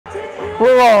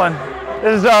We're rolling.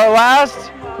 This is our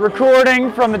last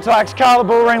recording from the Tlaxcala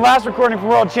Bull Ring, last recording for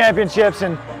World Championships,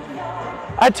 and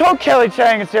I told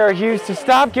Cheng and Sara Hughes to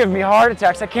stop giving me heart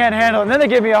attacks. I can't handle it. And then they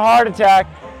give me a heart attack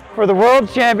for the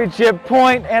World Championship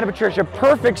point. Anna Patricia,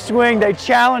 perfect swing. They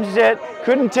challenged it.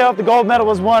 Couldn't tell if the gold medal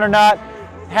was won or not.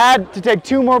 Had to take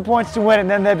 2 more points to win it,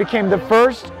 and then they became the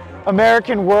first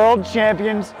American World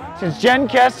Champions since Jen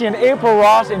Kessy and April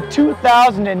Ross in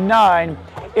 2009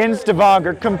 in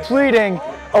Stavanger, completing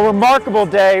a remarkable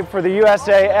day for the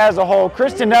USA as a whole.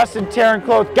 Kristen, Nuss, and Taryn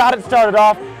Kloth got it started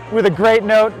off with a great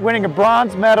note, winning a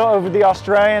bronze medal over the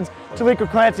Australians,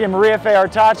 Talika Clancy and Maria Fay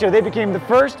Artacho. They became the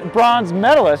first bronze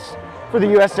medalists for the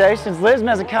USA since Liz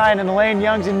Masakayan and Elaine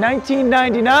Youngs in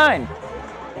 1999.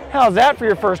 How's that for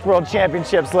your first World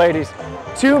Championships, ladies?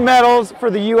 2 medals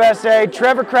for the USA.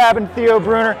 Trevor, Crabb, and Theo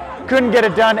Brunner couldn't get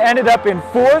it done, ended up in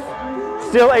 4th.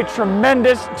 Still a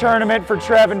tremendous tournament for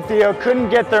Trev and Theo.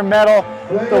 Couldn't get their medal,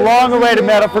 the long-awaited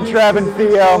medal for Trev and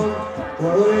Theo.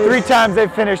 3 times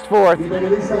they've finished 4th.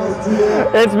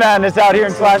 It's madness out here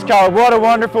in Tlaxcala. What a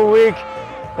wonderful week.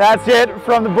 That's it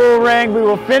from the Bull Ring. We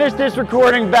will finish this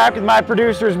recording back with my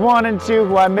producers 1 and 2,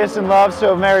 who I miss and love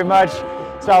so very much.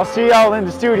 So I'll see y'all in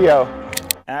the studio.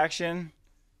 Action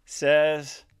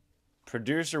says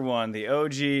producer 1, the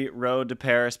OG Road to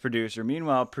Paris producer.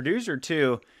 Meanwhile, producer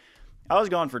 2, I was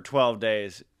gone for 12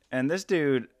 days, and this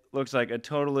dude looks like a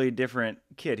totally different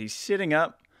kid. He's sitting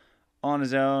up on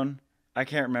his own. I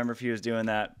can't remember if he was doing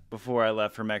that before I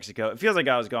left for Mexico. It feels like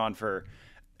I was gone for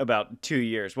about 2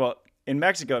 years. Well, in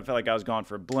Mexico, it felt like I was gone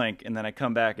for a blink, and then I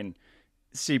come back and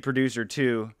see producer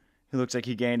 2, who looks like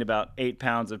he gained about 8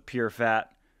 pounds of pure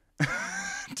fat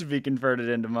to be converted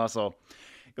into muscle.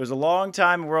 It was a long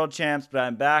time World Champs, but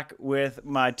I'm back with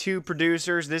my 2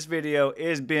 producers. This video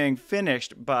is being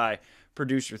finished by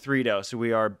producer 3, though, so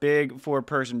we are a big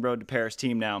 4-person Road to Paris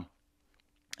team now.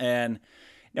 And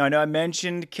now, I know I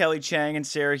mentioned Cheng and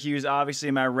Sara Hughes, obviously,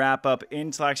 in my wrap-up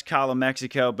in Tlaxcala,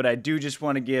 Mexico, but I do just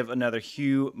want to give another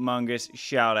humongous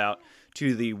shout-out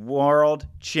to the World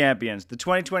Champions. The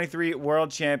 2023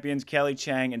 World Champions,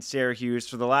 Cheng and Sara Hughes.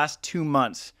 For the last 2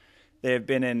 months, they have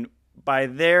been in, by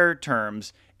their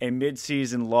terms, a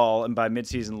mid-season lull, and by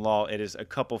mid-season lull, it is a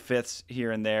couple 5ths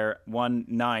here and there, 1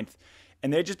 9th.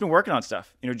 And they've just been working on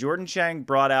stuff. You know, Jordan Cheng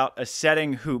brought out a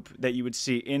setting hoop that you would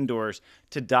see indoors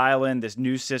to dial in this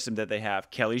new system that they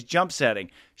have. Kelly's jump setting.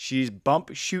 She's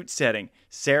bump shoot setting.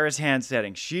 Sarah's hand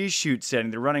setting. She's shoot setting.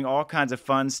 They're running all kinds of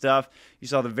fun stuff. You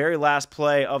saw the very last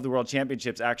play of the World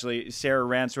Championships. Actually, Sarah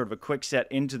ran sort of a quick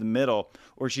set into the middle,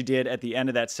 or she did at the end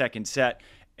of that second set.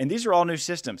 And these are all new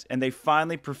systems, and they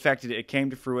finally perfected it. It came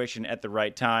to fruition at the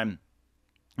right time.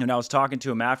 And I was talking to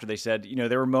them after. They said, you know,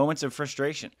 there were moments of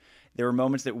frustration. There were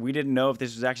moments that we didn't know if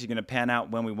this was actually going to pan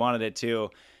out when we wanted it to.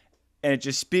 And it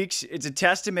just speaks, it's a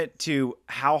testament to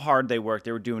how hard they worked.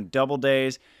 They were doing double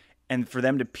days, and for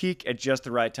them to peak at just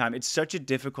the right time, it's such a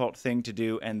difficult thing to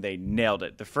do, and they nailed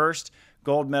it. The first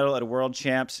gold medal at a World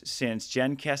Champs since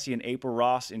Jen Kessy and April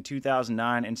Ross in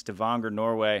 2009 in Stavanger,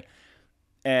 Norway.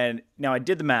 And now I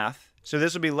did the math, so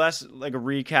this will be less like a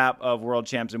recap of World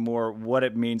Champs and more what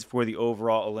it means for the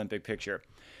overall Olympic picture.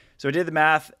 So I did the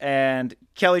math, and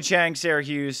Cheng, Sara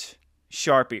Hughes,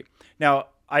 Sharpie. Now,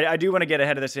 I do want to get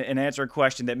ahead of this and answer a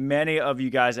question that many of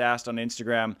you guys asked on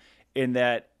Instagram, in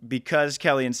that because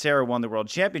Kelly and Sarah won the World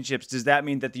Championships, does that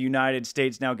mean that the United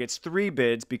States now gets 3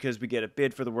 bids because we get a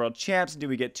bid for the World Champs? And do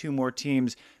we get 2 more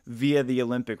teams via the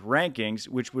Olympic rankings,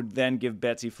 which would then give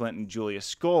Betsy Flint and Julia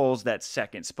Scholes that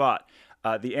 2nd spot?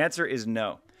 The answer is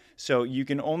no. So you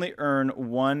can only earn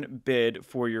 1 bid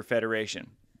for your federation.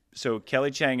 So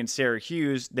Cheng and Sara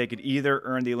Hughes, they could either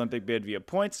earn the Olympic bid via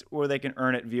points or they can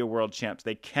earn it via World Champs.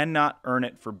 They cannot earn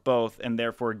it for both and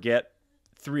therefore get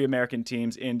 3 American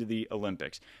teams into the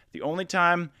Olympics. The only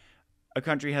time a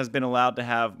country has been allowed to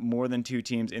have more than 2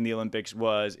 teams in the Olympics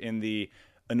was in the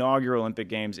inaugural Olympic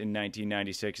Games in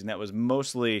 1996, and that was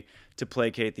mostly to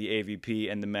placate the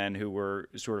AVP and the men who were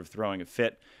sort of throwing a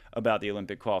fit about the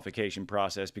Olympic qualification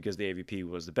process because the AVP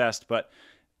was the best, but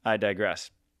I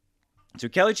digress. So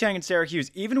Cheng and Sara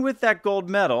Hughes, even with that gold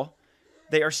medal,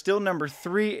 they are still number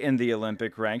 3 in the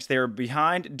Olympic ranks. They are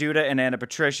behind Duda and Anna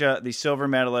Patricia, the silver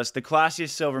medalists, the classiest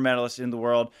silver medalists in the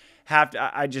world.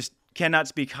 I just cannot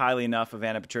speak highly enough of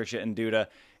Anna Patricia and Duda.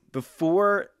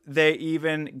 Before they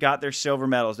even got their silver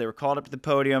medals, they were called up to the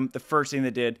podium. The first thing they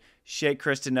did, shake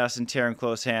Kristen, Nuss, and Taryn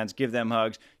Kloth's hands, give them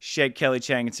hugs. Shake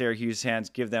Cheng and Sara Hughes' hands,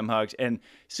 give them hugs. And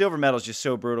silver medal is just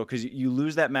so brutal because you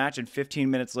lose that match, and 15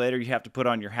 minutes later, you have to put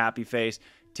on your happy face,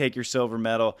 take your silver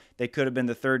medal. They could have been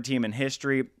the third team in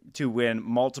history to win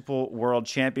multiple world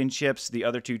championships, the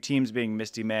other two teams being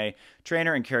Misty May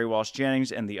Trainer and Kerry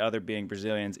Walsh-Jennings, and the other being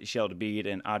Brazilians Ishel David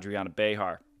and Adriana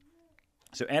Behar.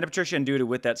 So Ana Patricia and Duda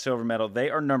with that silver medal, they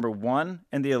are number 1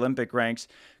 in the Olympic ranks.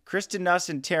 Kristen, Nuss,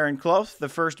 and Taryn Kloth, the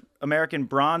first American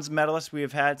bronze medalist we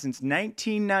have had since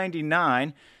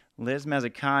 1999. Liz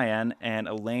Masakayan and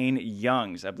Elaine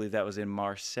Youngs. I believe that was in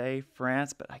Marseille,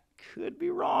 France, but I could be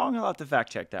wrong. I'll have to fact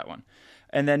check that one.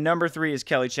 And then number 3 is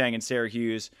Cheng and Sara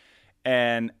Hughes.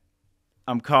 And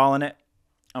I'm calling it.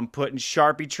 I'm putting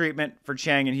Sharpie treatment for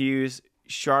Cheng and Hughes,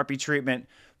 Sharpie treatment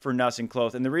for Nuss and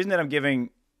Kloth. And the reason that I'm giving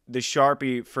the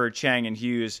Sharpie for Cheng and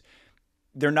Hughes,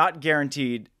 they're not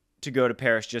guaranteed to go to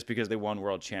Paris just because they won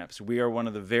world champs. We are one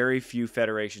of the very few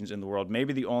federations in the world,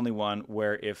 maybe the only one,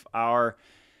 where if our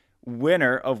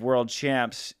winner of world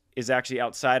champs is actually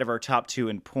outside of our top 2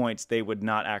 in points, they would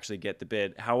not actually get the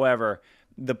bid. However,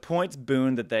 the points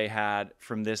boon that they had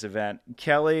from this event,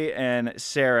 Kelly and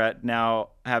Sarah now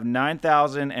have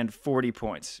 9,040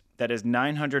 points. That is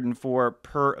 904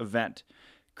 per event.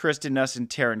 Kristen, Nuss, and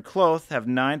Taryn Kloth have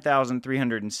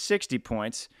 9,360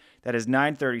 points. That is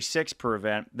 936 per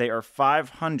event. They are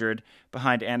 500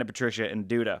 behind Ana Patricia and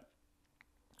Duda.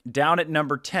 Down at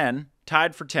number 10,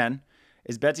 tied for 10,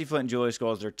 is Betsy Flint and Julia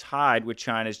Scholes. They're tied with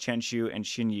China's Chen Xu and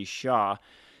Xinyi Xia.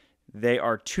 They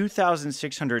are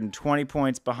 2,620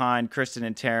 points behind Kristen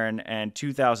and Taryn and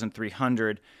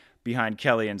 2,300 behind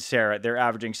Kelly and Sarah. They're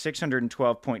averaging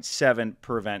 612.7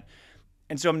 per event.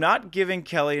 And so I'm not giving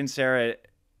Kelly and Sarah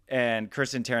and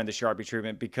Kristen and Taryn the Sharpie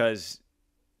treatment because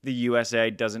the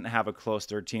USA doesn't have a close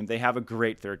third team. They have a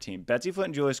great third team. Betsy Flint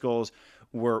and Julia Scholes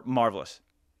were marvelous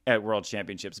at World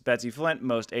Championships. Betsy Flint,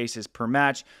 most aces per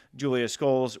match. Julia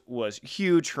Scholes was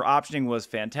huge. Her optioning was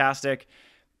fantastic.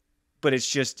 But it's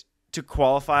just, to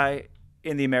qualify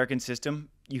in the American system,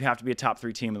 you have to be a top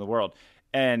 3 team in the world.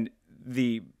 And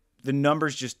the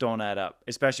numbers just don't add up,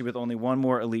 especially with only one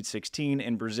more Elite 16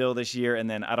 in Brazil this year. And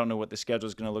then I don't know what the schedule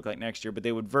is going to look like next year, but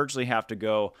they would virtually have to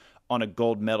go on a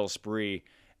gold medal spree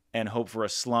and hope for a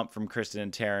slump from Kristen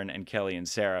and Taryn and Kelly and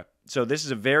Sarah. So this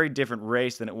is a very different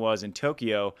race than it was in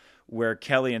Tokyo, where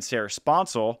Kelly and Sarah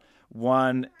Sponsel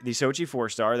won the Sochi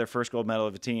 4-star, their first gold medal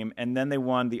of the team, and then they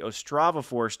won the Ostrava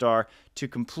 4-star to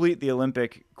complete the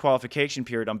Olympic qualification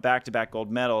period on back-to-back gold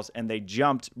medals, and they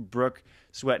jumped Brooke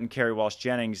Sweat and Kerry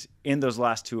Walsh-Jennings in those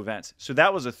last 2 events. So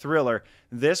that was a thriller.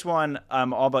 This one,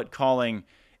 I'm all but calling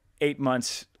 8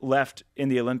 months left in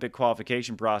the Olympic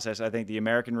qualification process. I think the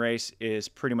American race is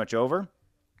pretty much over,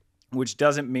 which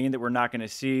doesn't mean that we're not going to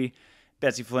see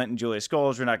Betsy Flint and Julia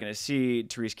Scholes. We're not going to see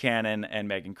Therese Cannon and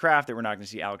Megan Kraft. That we're not going to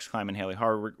see Alex Klein and Haley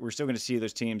Harvard. We're still going to see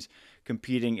those teams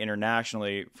competing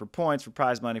internationally for points, for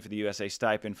prize money, for the USA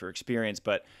stipend, for experience.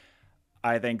 But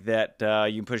I think that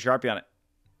you can put a Sharpie on it.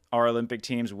 Our Olympic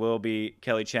teams will be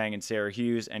Kelly Cheng and Sara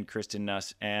Hughes and Kristen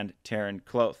Nuss and Taryn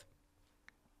Kloth.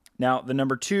 Now, the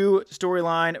number 2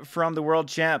 storyline from the World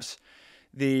Champs,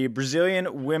 the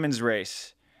Brazilian women's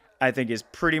race, I think is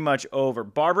pretty much over.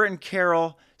 Barbara and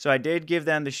Carol, so I did give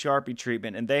them the Sharpie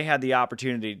treatment, and they had the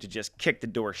opportunity to just kick the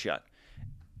door shut.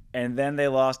 And then they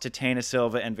lost to Tana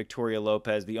Silva and Victoria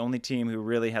Lopez, the only team who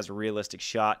really has a realistic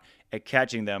shot at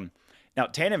catching them. Now,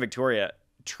 Tana and Victoria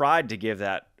tried to give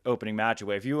that opening match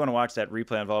away. If you want to watch that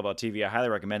replay on Volleyball TV, I highly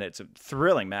recommend it. It's a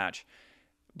thrilling match.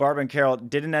 Barbara and Carol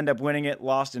didn't end up winning it,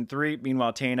 lost in 3.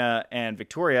 Meanwhile, Tana and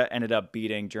Victoria ended up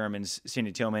beating Germans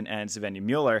Cindy Tillman and Svenja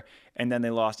Mueller, and then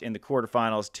they lost in the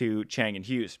quarterfinals to Cheng and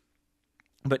Hughes.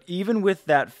 But even with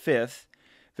that 5th,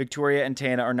 Victoria and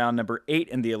Tana are now number 8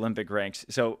 in the Olympic ranks.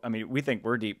 So, I mean, we think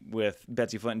we're deep with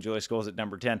Betsy Flint and Julia Scholes at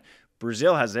number 10.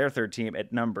 Brazil has their third team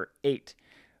at number 8.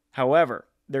 However,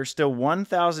 they're still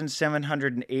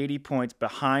 1,780 points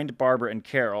behind Barbara and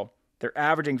Carol. They're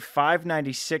averaging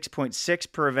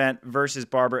 596.6 per event versus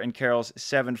Barbara and Carol's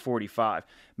 745.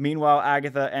 Meanwhile,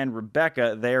 Agatha and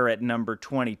Rebecca, they're at number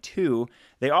 22.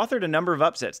 They authored a number of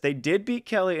upsets. They did beat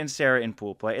Kelly and Sarah in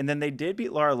pool play, and then they did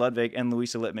beat Laura Ludwig and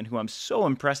Louisa Littman, who I'm so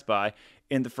impressed by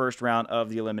in the first round of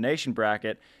the elimination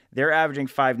bracket. They're averaging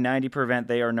 590 per event.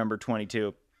 They are number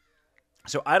 22.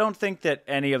 So I don't think that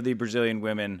any of the Brazilian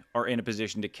women are in a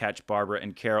position to catch Barbara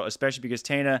and Carol, especially because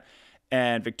Tana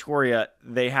and Victoria,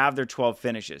 they have their 12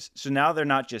 finishes. So now they're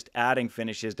not just adding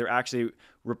finishes, they're actually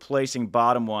replacing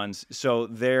bottom ones. So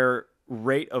their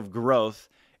rate of growth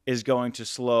is going to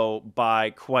slow by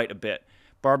quite a bit.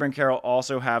 Barbara and Carol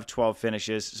also have 12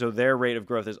 finishes, so their rate of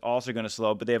growth is also going to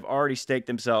slow, but they have already staked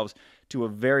themselves to a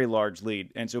very large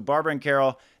lead. And so Barbara and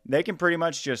Carol, they can pretty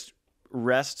much just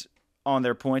rest on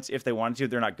their points if they wanted to.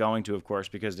 They're not going to, of course,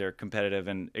 because they're competitive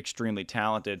and extremely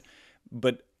talented.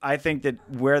 But I think that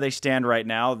where they stand right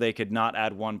now, they could not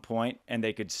add 1 point, and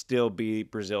they could still be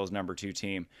Brazil's number 2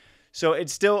 team. So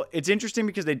it's interesting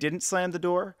because they didn't slam the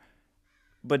door,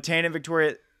 but Tane and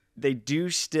Victoria, they do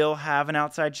still have an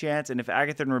outside chance. And if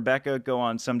Agatha and Rebecca go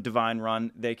on some divine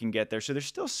run, they can get there. So there's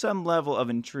still some level of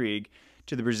intrigue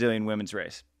to the Brazilian women's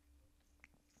race.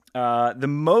 The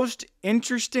most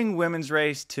interesting women's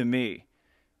race to me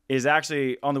is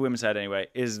actually, on the women's side anyway,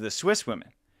 is the Swiss women.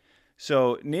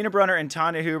 So Nina Brunner and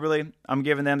Tanja Huberli, I'm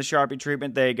giving them the Sharpie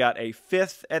treatment. They got a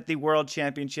 5th at the World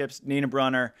Championships. Nina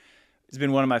Brunner has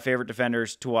been one of my favorite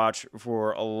defenders to watch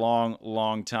for a long,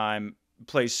 long time.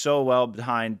 Plays so well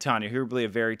behind Tanja Huberli, a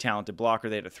very talented blocker.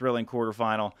 They had a thrilling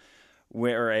quarterfinal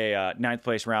where a 9th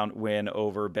place round win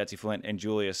over Betsy Flint and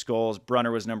Julia Scholes.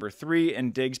 Brunner was number 3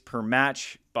 in digs per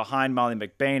match behind Molly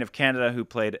McBain of Canada, who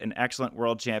played an excellent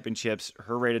World Championships.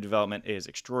 Her rate of development is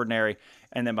extraordinary.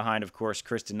 And then behind, of course,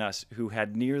 Kristen Nuss, who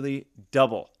had nearly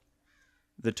double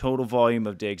the total volume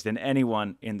of digs than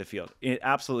anyone in the field.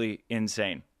 Absolutely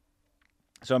insane.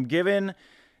 So I'm giving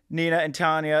Nina and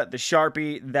Tanya the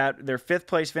Sharpie. That their 5th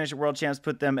place finish at World Champs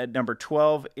put them at number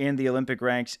 12 in the Olympic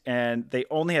ranks, and they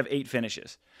only have 8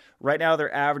 finishes. Right now,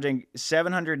 they're averaging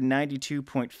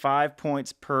 792.5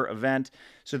 points per event,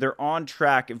 so they're on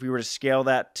track. If we were to scale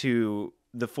that to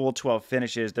the full 12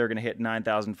 finishes, they're going to hit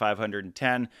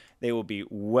 9,510. They will be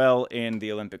well in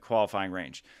the Olympic qualifying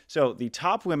range. So the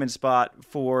top women's spot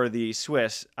for the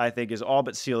Swiss, I think, is all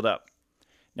but sealed up.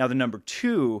 Now, the number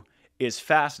 2 is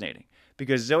fascinating,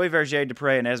 because Zoe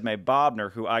Verger-Dupre and Esme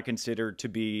Bobner, who I consider to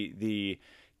be the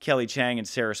Kelly Cheng and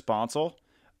Sarah Sponsel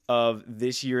of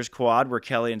this year's quad, where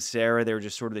Kelly and Sarah, they were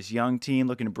just sort of this young team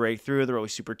looking to break through. They're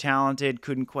always super talented,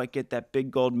 couldn't quite get that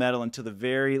big gold medal until the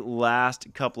very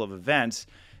last couple of events.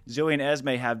 Zoe and Esme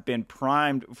have been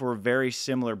primed for a very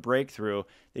similar breakthrough.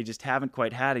 They just haven't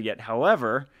quite had it yet.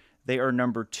 However, they are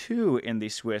number 2 in the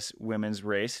Swiss women's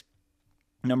race.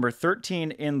 Number 13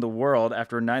 in the world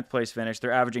after a 9th place finish.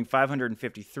 They're averaging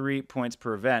 553 points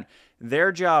per event.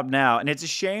 Their job now, and it's a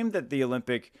shame that the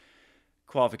Olympic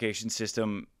qualification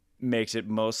system makes it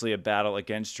mostly a battle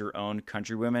against your own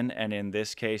countrywomen, and in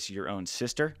this case, your own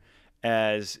sister,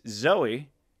 as Zoe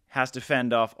has to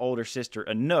fend off older sister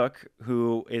Anouk,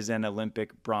 who is an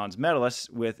Olympic bronze medalist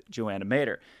with Joanna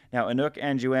Mader. Now, Anouk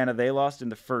and Joanna, they lost in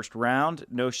the first round.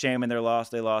 No shame in their loss.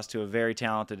 They lost to a very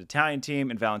talented Italian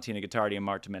team in Valentina Gottardi and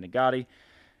Marta Menegatti.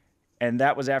 And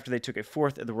that was after they took a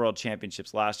 4th at the World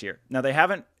Championships last year. Now, they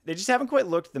just haven't quite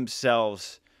looked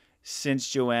themselves since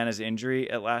Joanna's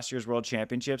injury at last year's World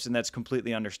Championships, and that's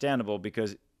completely understandable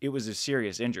because it was a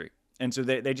serious injury. And so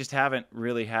they just haven't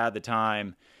really had the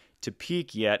time to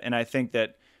peak yet, and I think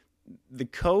that the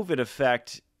COVID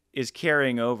effect is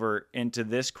carrying over into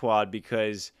this quad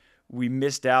because we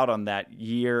missed out on that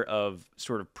year of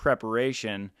sort of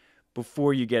preparation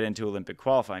before you get into Olympic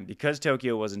qualifying. Because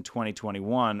Tokyo was in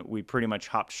 2021, we pretty much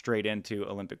hopped straight into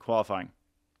Olympic qualifying.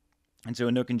 And so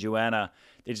Anouk and Joanna,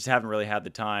 they just haven't really had the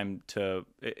time to,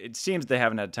 it seems they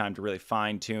haven't had time to really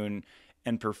fine-tune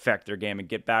and perfect their game and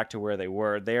get back to where they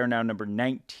were. They are now number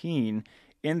 19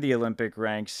 in the Olympic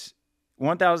ranks,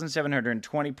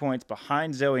 1,720 points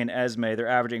behind Zoe and Esme. They're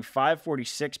averaging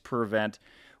 546 per event,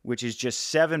 which is just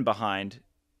 7 behind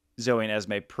Zoe and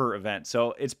Esme per event.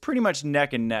 So it's pretty much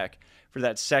neck and neck for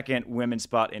that second women's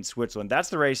spot in Switzerland. That's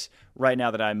the race right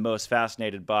now that I'm most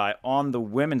fascinated by on the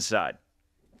women's side.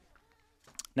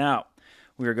 Now,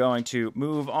 we are going to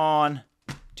move on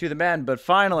to the men, but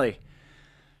finally,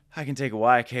 I can take a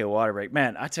Waiakea water break.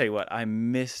 Man, I tell you what, I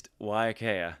missed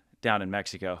Waiakea down in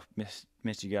Mexico.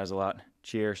 Missed you guys a lot.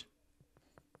 Cheers.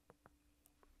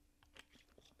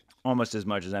 Almost as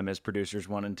much as I miss Producers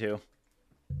 1 and 2.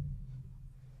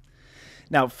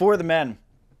 Now, for the men,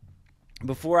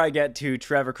 before I get to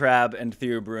Trevor Crabb and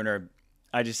Theo Brunner,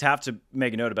 I just have to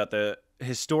make a note about the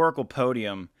historical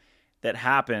podium that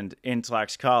happened in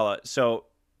Tlaxcala. So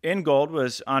in gold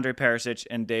was Ondrej Perusic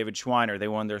and David Schweiner. They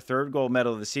won their 3rd gold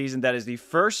medal of the season. That is the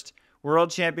first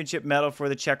World Championship medal for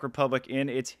the Czech Republic in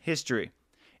its history.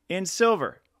 In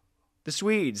silver, the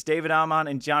Swedes, David Ahman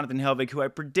and Jonatan Hellvig, who I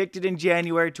predicted in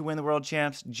January to win the World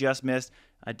Champs, just missed.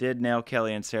 I did nail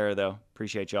Kelly and Sarah, though.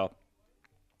 Appreciate y'all.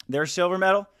 Their silver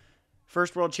medal,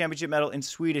 first World Championship medal in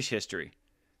Swedish history.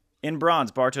 In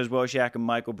bronze, Bartosz, Losiak, and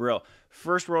Michal Bryl.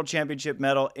 First World Championship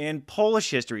medal in Polish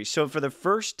history. So for the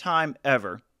first time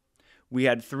ever, we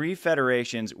had 3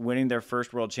 federations winning their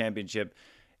first World Championship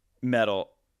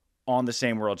medal on the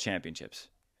same World Championships.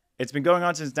 It's been going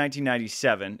on since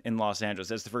 1997 in Los Angeles.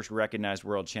 That's the first recognized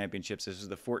World Championships. This is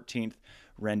the 14th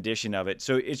rendition of it.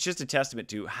 So it's just a testament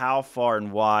to how far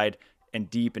and wide and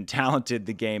deep and talented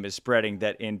the game is spreading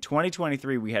that in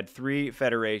 2023 we had 3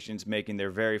 federations making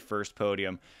their very first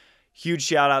podium. Huge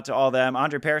shout out to all of them.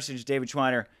 Ondrej, Perusic, David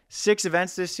Schweiner, 6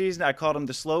 events this season. I called them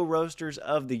the slow roasters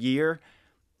of the year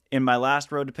in my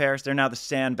last road to Paris. They're now the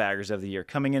sandbaggers of the year,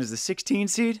 coming in as the 16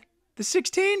 seed. The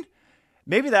 16?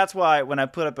 Maybe that's why when I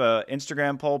put up an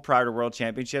Instagram poll prior to World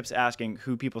Championships asking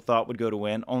who people thought would go to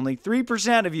win, only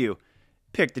 3% of you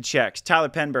picked the Czechs. Tyler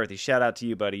Penberthy, shout out to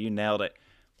you, buddy. You nailed it.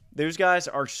 Those guys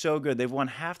are so good. They've won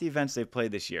half the events they've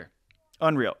played this year.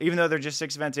 Unreal. Even though they're just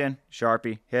 6 events in,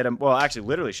 Sharpie, hit them. Well, actually,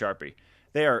 literally Sharpie.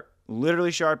 They are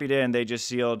literally Sharpied in. They just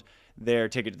sealed their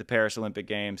ticket to the Paris Olympic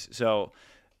Games. So,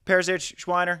 Perusic,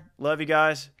 Schweiner, love you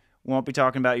guys. Won't be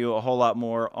talking about you a whole lot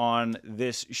more on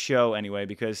this show anyway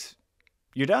because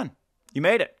you're done. You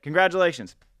made it.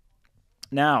 Congratulations.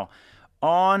 Now,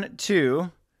 on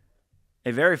to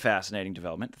a very fascinating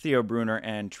development, Theo Brunner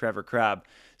and Trevor Crabb.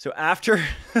 So after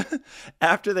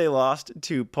they lost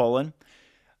to Poland,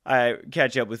 I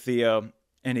catch up with Theo,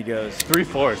 and he goes,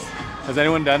 3-4. Has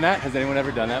anyone done that? Has anyone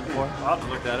ever done that before? I'll have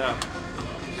to look that up.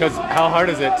 Because how hard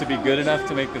is it to be good enough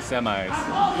to make the semis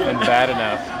and bad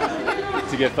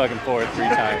enough to get fucking 4 3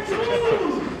 times?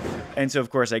 And so, of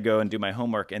course, I go and do my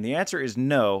homework, and the answer is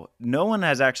no. No one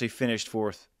has actually finished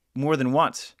 4th more than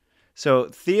once. So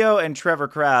Theo and Trevor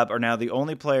Crabb are now the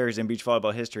only players in beach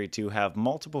volleyball history to have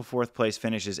multiple 4th-place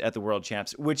finishes at the World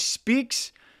Champs, which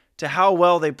speaks to how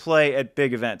well they play at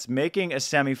big events, making a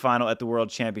semifinal at the World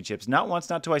Championships, not once,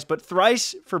 not twice, but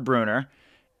thrice for Brunner,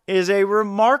 is a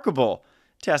remarkable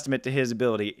testament to his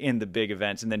ability in the big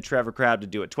events. And then Trevor Crabb to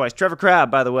do it twice. Trevor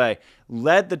Crabb, by the way,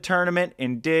 led the tournament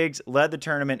in digs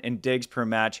per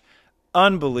match.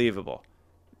 Unbelievable.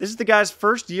 This is the guy's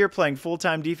first year playing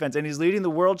full-time defense, and he's leading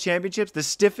the World Championships, the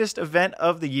stiffest event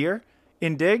of the year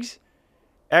in digs.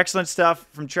 Excellent stuff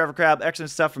from Trevor Crabb,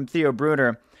 excellent stuff from Theo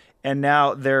Brunner. And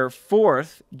now their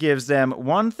 4th gives them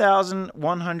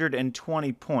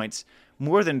 1,120 points,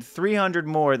 more than 300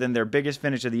 more than their biggest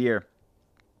finish of the year.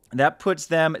 That puts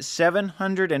them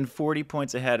 740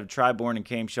 points ahead of Triborn and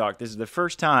Kameshock. This is the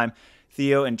first time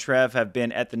Theo and Trev have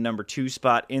been at the number 2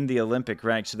 spot in the Olympic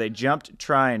ranks. So they jumped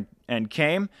Tri and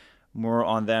Kame. More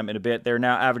on them in a bit. They're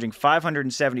now averaging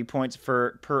 570 points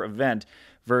per event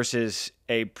versus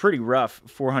a pretty rough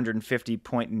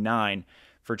 450.9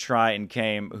 for Tri and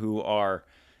Kame, who are,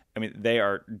 they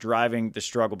are driving the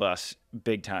struggle bus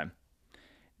big time.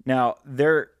 Now,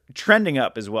 they're trending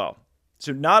up as well.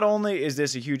 So not only is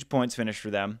this a huge points finish for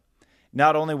them,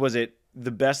 not only was it the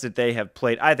best that they have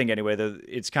played, I think anyway,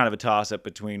 it's kind of a toss-up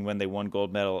between when they won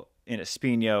gold medal in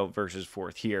Espino versus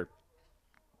 4th here.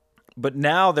 But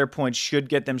now their points should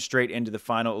get them straight into the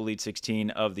final Elite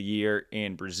 16 of the year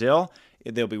in Brazil.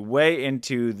 They'll be way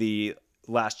into the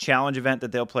last challenge event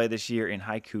that they'll play this year in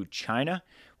Haikou, China,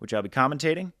 which I'll be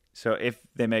commentating. So if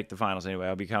they make the finals anyway,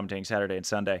 I'll be commentating Saturday and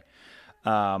Sunday.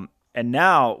 And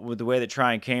now, with the way that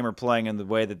Tri and Kame are playing and the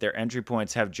way that their entry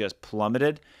points have just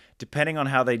plummeted, depending on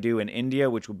how they do in India,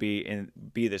 which will be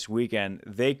this weekend,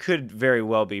 they could very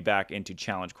well be back into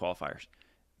challenge qualifiers.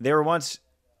 They were once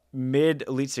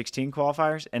mid-Elite 16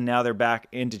 qualifiers, and now they're back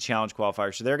into challenge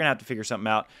qualifiers. So they're going to have to figure something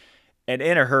out, and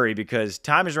in a hurry, because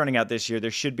time is running out this year.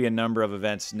 There should be a number of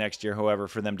events next year, however,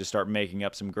 for them to start making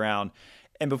up some ground.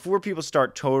 And before people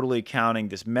start totally counting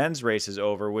this men's race is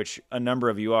over, which a number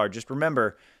of you are, just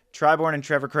remember, Triborn and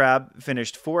Trevor Crabb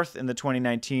finished 4th in the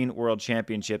 2019 World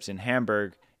Championships in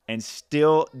Hamburg and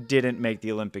still didn't make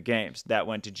the Olympic Games. That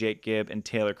went to Jake Gibb and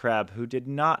Taylor Crabb, who did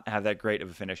not have that great of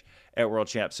a finish at World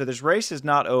Champs. So this race is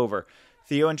not over.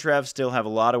 Theo and Trev still have a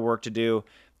lot of work to do.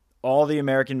 All the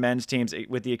American men's teams,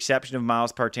 with the exception of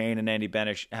Miles Partain and Andy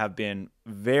Benish, have been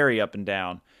very up and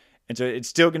down. And so it's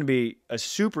still going to be a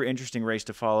super interesting race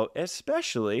to follow,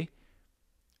 especially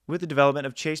with the development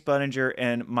of Chase Budinger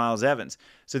and Miles Evans.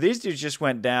 So these dudes just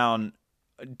went down,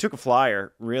 took a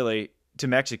flyer, really, to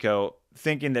Mexico,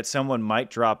 thinking that someone might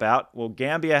drop out. Well,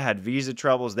 Gambia had visa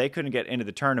troubles. They couldn't get into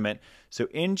the tournament. So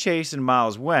in Chase and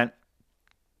Miles went,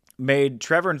 made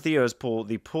Trevor and Theo's pool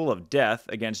the pool of death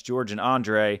against George and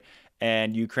Ondrej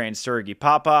and Ukraine's Sergei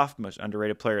Popov, most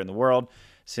underrated player in the world,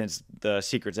 since the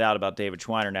secret's out about David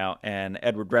Schweiner now, and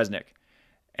Edward Resnick.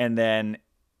 And then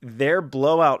their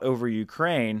blowout over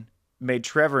Ukraine made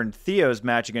Trevor and Theo's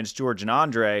match against George and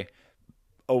Ondrej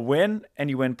a win, and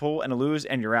you win pool, and a lose,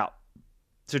 and you're out.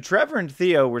 So Trevor and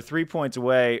Theo were 3 points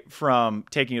away from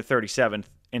taking a 37th.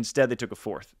 Instead, they took a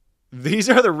 4th. These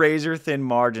are the razor-thin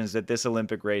margins that this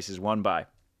Olympic race is won by.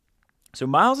 So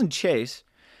Miles and Chase,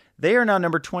 they are now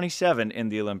number 27 in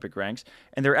the Olympic ranks,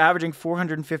 and they're averaging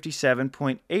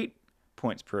 457.8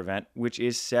 points per event, which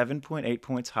is 7.8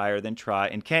 points higher than try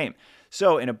and came.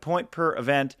 So in a point per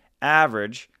event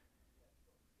average,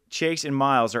 Chase and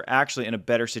Miles are actually in a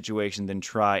better situation than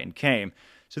try and came.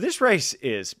 So this race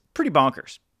is pretty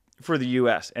bonkers for the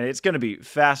U.S., and it's going to be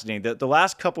fascinating. The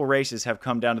last couple races have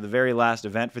come down to the very last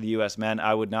event for the U.S. men.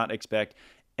 I would not expect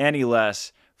any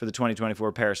less for the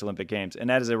 2024 Paris Olympic Games. And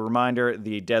that is a reminder,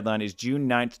 the deadline is June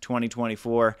 9th,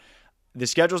 2024. The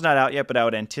schedule's not out yet, but I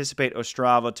would anticipate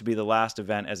Ostrava to be the last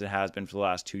event as it has been for the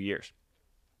last 2 years.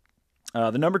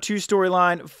 The number 2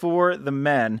 storyline for the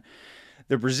men,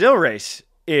 the Brazil race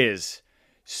is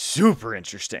super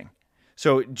interesting.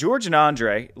 So George and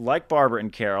Ondrej, like Barbara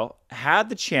and Carol, had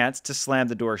the chance to slam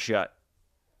the door shut,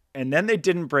 and then they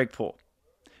didn't break pole.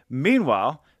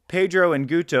 Meanwhile, Pedro and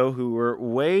Guto, who were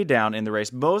way down in the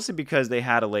race, mostly because they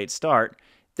had a late start,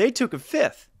 they took a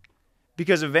 5th.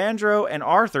 Because Evandro and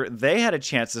Arthur, they had a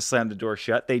chance to slam the door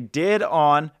shut. They did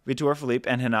on Vitor Felipe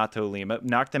and Renato Lima,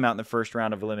 knocked them out in the first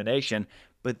round of elimination,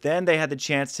 but then they had the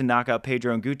chance to knock out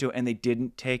Pedro and Guto, and they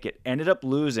didn't take it. Ended up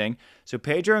losing. So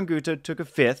Pedro and Guto took a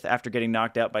 5th after getting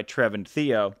knocked out by Trevor and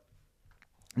Theo.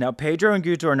 Now, Pedro and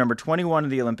Guto are number 21 in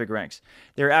the Olympic ranks.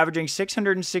 They're averaging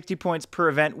 660 points per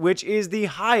event, which is the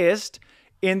highest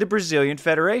in the Brazilian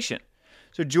Federation.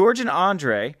 So George and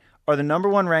Ondrej are the number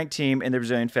 1 ranked team in the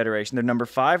Brazilian Federation. They're number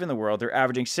 5 in the world. They're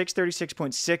averaging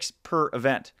 636.6 per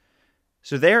event.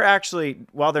 So they're actually,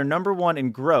 while they're number 1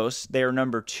 in gross, they are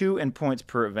number 2 in points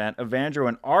per event. Evandro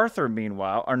and Arthur,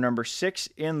 meanwhile, are number 6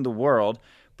 in the world,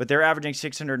 but they're averaging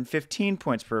 615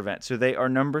 points per event. So they are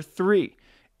number 3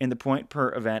 in the point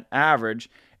per event average.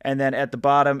 And then at the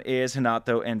bottom is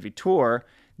Renato and Vitor.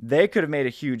 They could have made a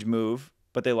huge move,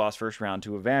 but they lost first round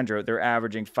to Evandro. They're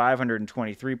averaging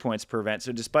 523 points per event.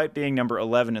 So despite being number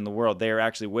 11 in the world, they are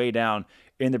actually way down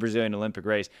in the Brazilian Olympic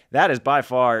race. That is by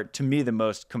far, to me, the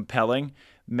most compelling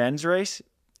men's race,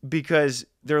 because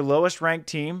their lowest ranked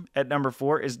team at number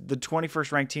 4 is the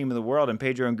 21st ranked team in the world. And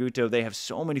Pedro and Guto, they have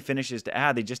so many finishes to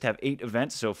add. They just have 8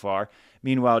 events so far.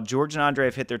 Meanwhile, George and Ondrej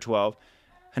have hit their 12.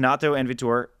 Renato and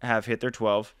Vitor have hit their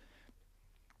 12.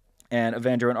 And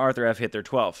Evandro and Arthur have hit their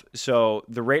 12. So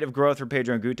the rate of growth for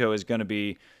Pedro and Guto is going to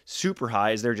be super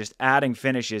high, as they're just adding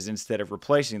finishes instead of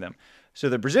replacing them. So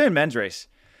the Brazilian men's race,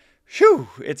 whew,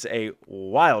 it's a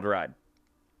wild ride.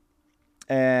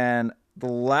 And the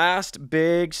last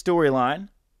big storyline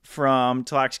from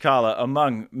Tlaxcala,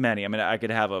 among many. I mean, I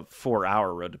could have a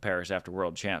 4-hour road to Paris after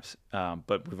World Champs,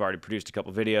 but we've already produced a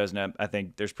couple videos, and I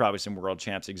think there's probably some World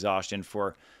Champs exhaustion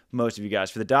for most of you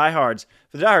guys. For the diehards,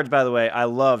 by the way, I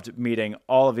loved meeting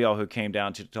all of y'all who came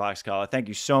down to Tlaxcala. Thank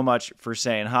you so much for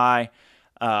saying hi.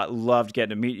 Loved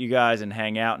getting to meet you guys and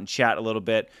hang out and chat a little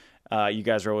bit. You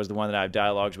guys are always the one that I have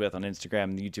dialogues with on Instagram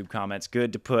and the YouTube comments.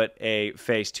 Good to put a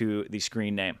face to the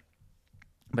screen name.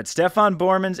 But Stefan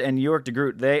Bormans and Jörg de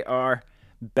Groot, they are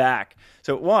back.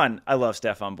 So one, I love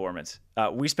Stefan Bormans.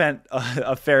 We spent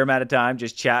a fair amount of time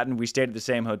just chatting. We stayed at the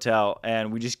same hotel,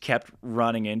 and we just kept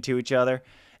running into each other.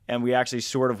 And we actually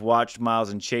sort of watched Miles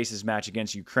and Chase's match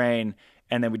against Ukraine,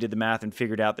 and then we did the math and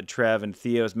figured out that Trev and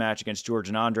Theo's match against George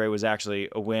and Ondrej was actually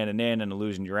a win and in, and a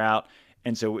lose and you're out.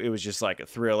 And so it was just like a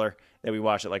thriller that we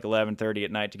watched at like 11:30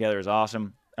 at night together. It was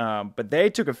awesome. But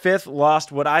they took a 5th,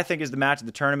 lost what I think is the match of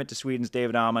the tournament to Sweden's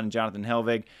David Ahman and Jonatan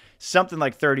Hellvig. Something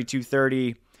like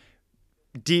 32-30,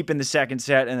 deep in the second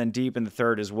set and then deep in the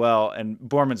third as well. And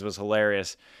Bormans was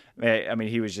hilarious. I mean,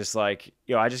 he was just like,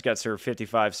 I just got served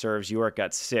 55 serves. Jörg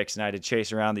got 6, and I had to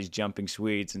chase around these jumping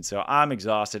Swedes. And so I'm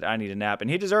exhausted. I need a nap. And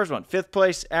he deserves one. 5th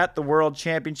place at the World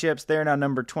Championships. They're now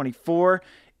number 24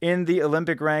 in the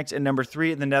Olympic ranks and number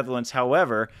 3 in the Netherlands.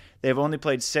 However, they've only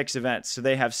played 6 events, so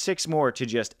they have 6 more to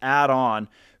just add on,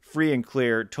 free and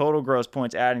clear, total gross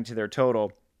points adding to their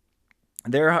total.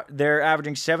 They're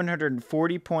averaging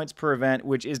 740 points per event,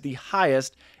 which is the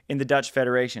highest in the Dutch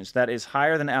Federation. So that is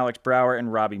higher than Alex Brouwer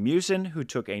and Robbie Musen, who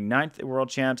took a 9th at World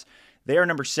Champs. They are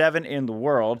number 7 in the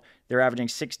world. They're averaging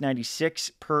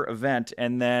 696 per event,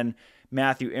 and then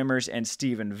Matthew Immers and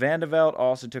Steven Vandeveld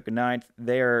also took a 9th.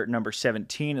 They are number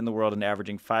 17 in the world and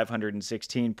averaging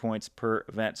 516 points per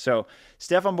event. So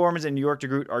Stefan Bormans and Jörg de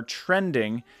Groot are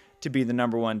trending to be the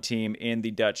number 1 team in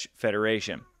the Dutch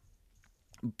Federation.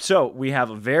 So we have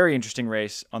a very interesting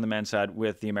race on the men's side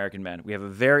with the American men. We have a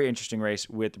very interesting race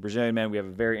with the Brazilian men. We have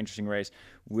a very interesting race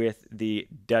with the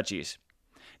Dutchies.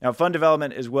 Now, fun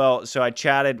development as well. So I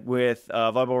chatted with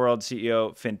Volleyball World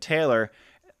CEO Finn Taylor,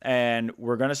 and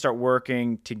we're going to start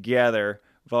working together,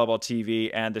 Volleyball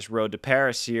TV and this Road to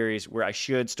Paris series, where I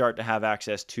should start to have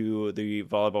access to the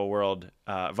Volleyball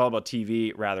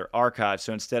TV archive.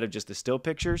 So instead of just the still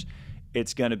pictures,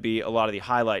 it's going to be a lot of the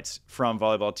highlights from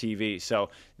Volleyball TV. So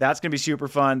that's going to be super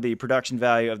fun. The production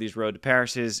value of these Road to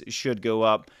Parises should go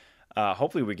up.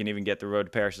 Hopefully we can even get the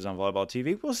Road to Parises on Volleyball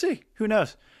TV. We'll see. Who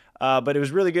knows? But it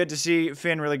was really good to see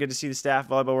Finn, really good to see the staff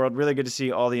of Volleyball World, really good to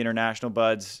see all the international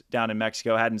buds down in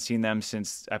Mexico. Hadn't seen them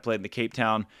since I played in the Cape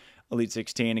Town Elite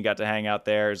 16 and got to hang out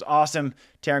there. It was awesome.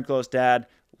 Taryn Kloth's dad,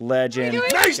 legend.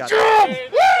 Nice job!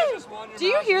 Do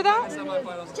you hear that?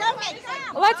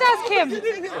 Let's ask him.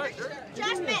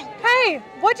 Hey,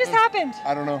 what just happened?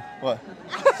 I don't know. What?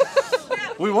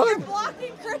 We won.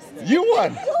 You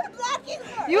won.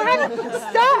 You have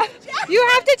stop. You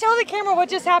have to tell the camera what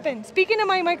just happened. Speaking to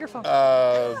my microphone.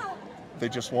 They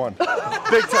just won.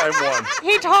 Big time won.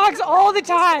 He talks all the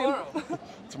time.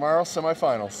 Tomorrow,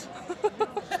 semifinals.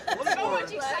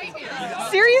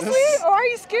 Seriously? Or are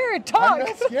you scared? Talk. I'm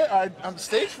not scared. I'm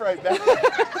stage fright.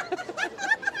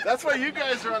 That's why you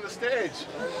guys are on the stage.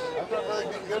 I'm not really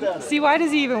being good at it. See, why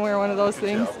does he even wear one of those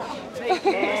things?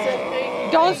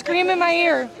 Don't scream in my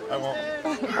ear. I won't.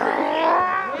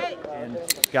 And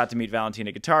got to meet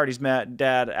Valentina Guittardi's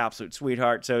dad, absolute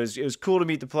sweetheart. So it was cool to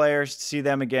meet the players, to see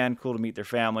them again, cool to meet their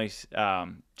families.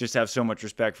 Just have so much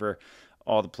respect for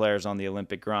all the players on the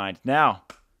Olympic grind. Now,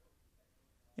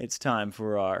 it's time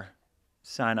for our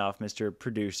sign-off, Mr.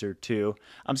 Producer 2.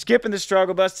 I'm skipping the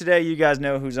struggle bus today. You guys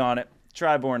know who's on it.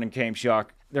 Triborn and Came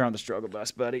Shock. They're on the struggle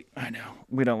bus, buddy. I know.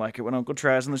 We don't like it when Uncle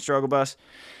Try's on the struggle bus.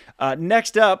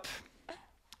 Next up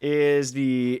is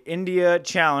the India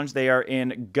Challenge. They are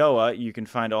in Goa. You can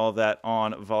find all of that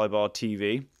on Volleyball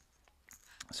TV.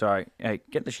 Sorry. Hey,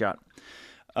 get the shot.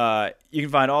 You can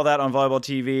find all that on Volleyball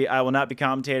TV. I will not be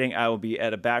commentating. I will be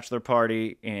at a bachelor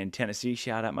party in Tennessee.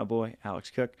 Shout out my boy,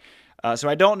 Alex Cook. So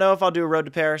I don't know if I'll do a Road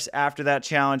to Paris after that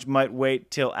challenge. Might wait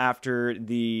till after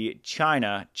the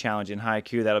China challenge in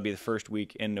Haiku. That'll be the first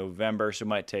week in November, so it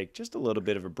might take just a little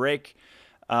bit of a break.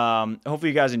 Hopefully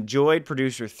you guys enjoyed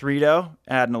Producer 3,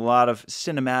 adding a lot of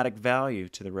cinematic value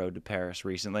to the Road to Paris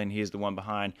recently, and he's the one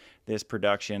behind this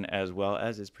production as well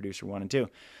as his Producer 1 and 2.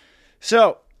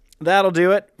 So that'll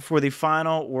do it for the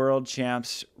final World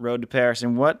Champs Road to Paris.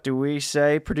 And what do we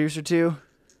say, Producer 2?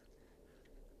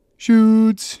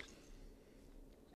 Shoots.